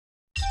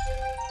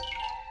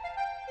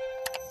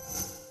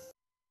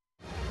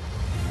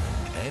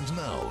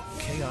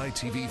Sky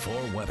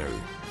TV4 weather.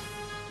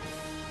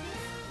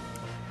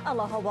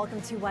 Aloha,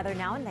 welcome to Weather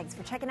Now, and thanks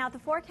for checking out the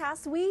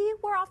forecast. We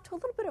were off to a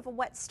little bit of a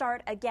wet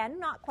start again,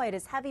 not quite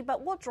as heavy,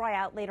 but we'll dry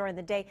out later in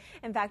the day.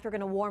 In fact, we're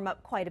going to warm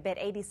up quite a bit,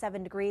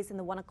 87 degrees in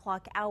the 1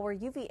 o'clock hour.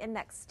 UV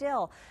index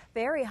still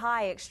very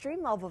high,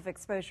 extreme level of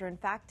exposure. In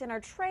fact, in our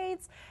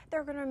trades,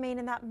 they're going to remain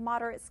in that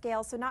moderate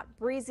scale, so not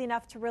breezy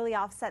enough to really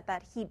offset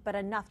that heat, but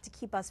enough to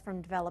keep us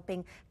from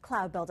developing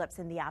cloud buildups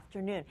in the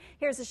afternoon.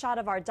 Here's a shot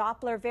of our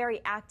Doppler,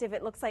 very active.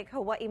 It looks like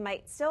Hawaii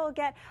might still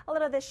get a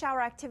little of this shower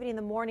activity in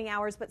the morning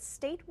hours, but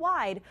statewide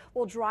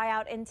will dry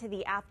out into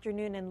the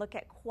afternoon and look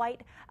at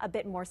quite a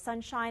bit more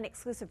sunshine.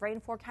 Exclusive rain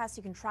forecast.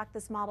 You can track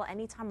this model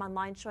anytime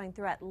online, showing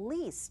through at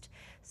least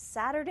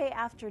Saturday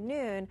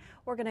afternoon.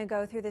 We're going to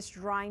go through this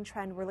drying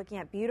trend. We're looking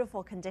at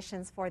beautiful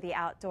conditions for the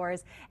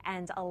outdoors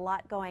and a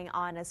lot going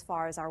on as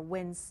far as our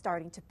winds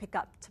starting to pick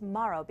up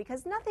tomorrow,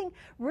 because nothing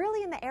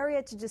really in the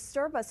area to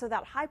disturb us. So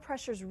that high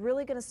pressure is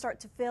really going to start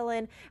to fill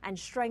in and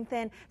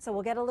strengthen. So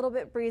we'll get a little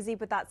bit breezy,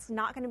 but that's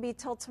not going to be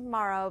till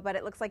tomorrow. But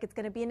it looks like it's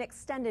going to be an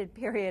extended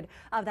period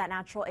of that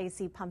natural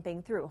AC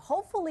pumping through.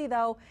 Hopefully,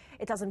 though,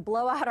 it doesn't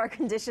blow out our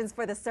conditions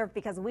for the surf,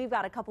 because we've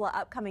got a couple of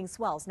upcoming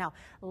swells. Now,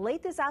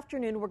 late this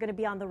afternoon, we're going to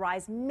be on the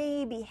rise,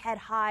 maybe head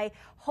high.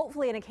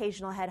 Hopefully, an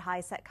occasional head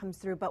high set comes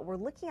through, but we're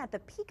looking at the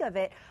peak of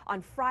it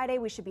on Friday.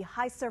 We should be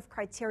high surf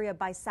criteria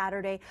by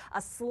Saturday.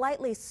 A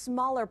slightly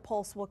smaller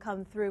pulse will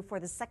come through for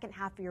the second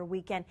half of your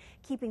weekend,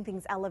 keeping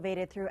things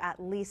elevated through at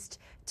least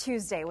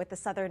Tuesday, with the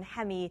southern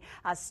hemi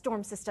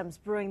storm systems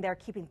brewing there,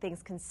 keeping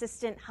things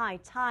consistent. High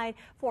tide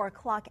 4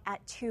 o'clock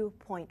at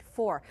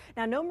 2.4.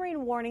 Now, no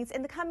marine warnings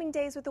in the coming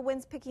days with the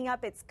winds picking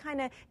up. It's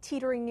kind of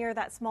teetering near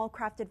that small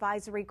craft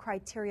advisory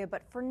criteria,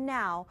 but for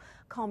now,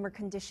 calmer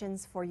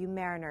conditions for you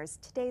mariners.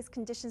 Today's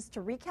conditions,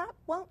 to recap,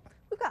 well,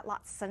 we've got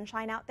lots of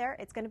sunshine out there.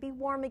 It's going to be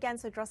warm again,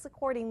 so dress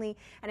accordingly.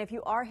 And if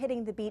you are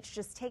hitting the beach,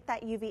 just take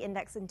that UV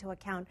index into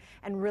account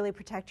and really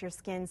protect your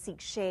skin.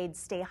 Seek shade,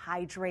 stay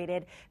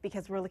hydrated,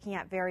 because we're looking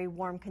at very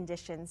warm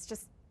conditions.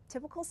 Just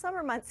typical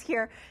summer months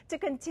here to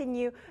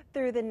continue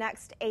through the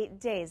next 8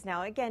 days.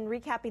 Now, again,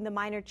 recapping the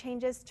minor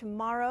changes.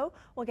 Tomorrow,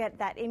 we'll get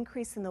that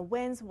increase in the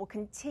winds. We'll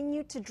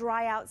continue to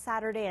dry out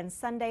Saturday and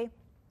Sunday.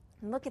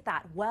 And look at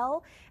that.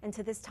 Well,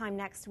 into this time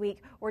next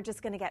week, we're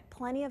just going to get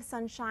plenty of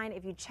sunshine.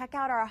 If you check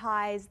out our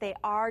highs, they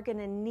are going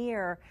to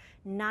near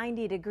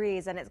 90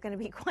 degrees, and it's going to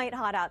be quite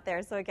hot out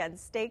there. So again,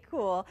 stay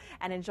cool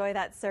and enjoy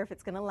that surf.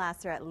 It's going to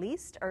last through at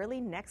least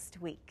early next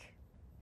week.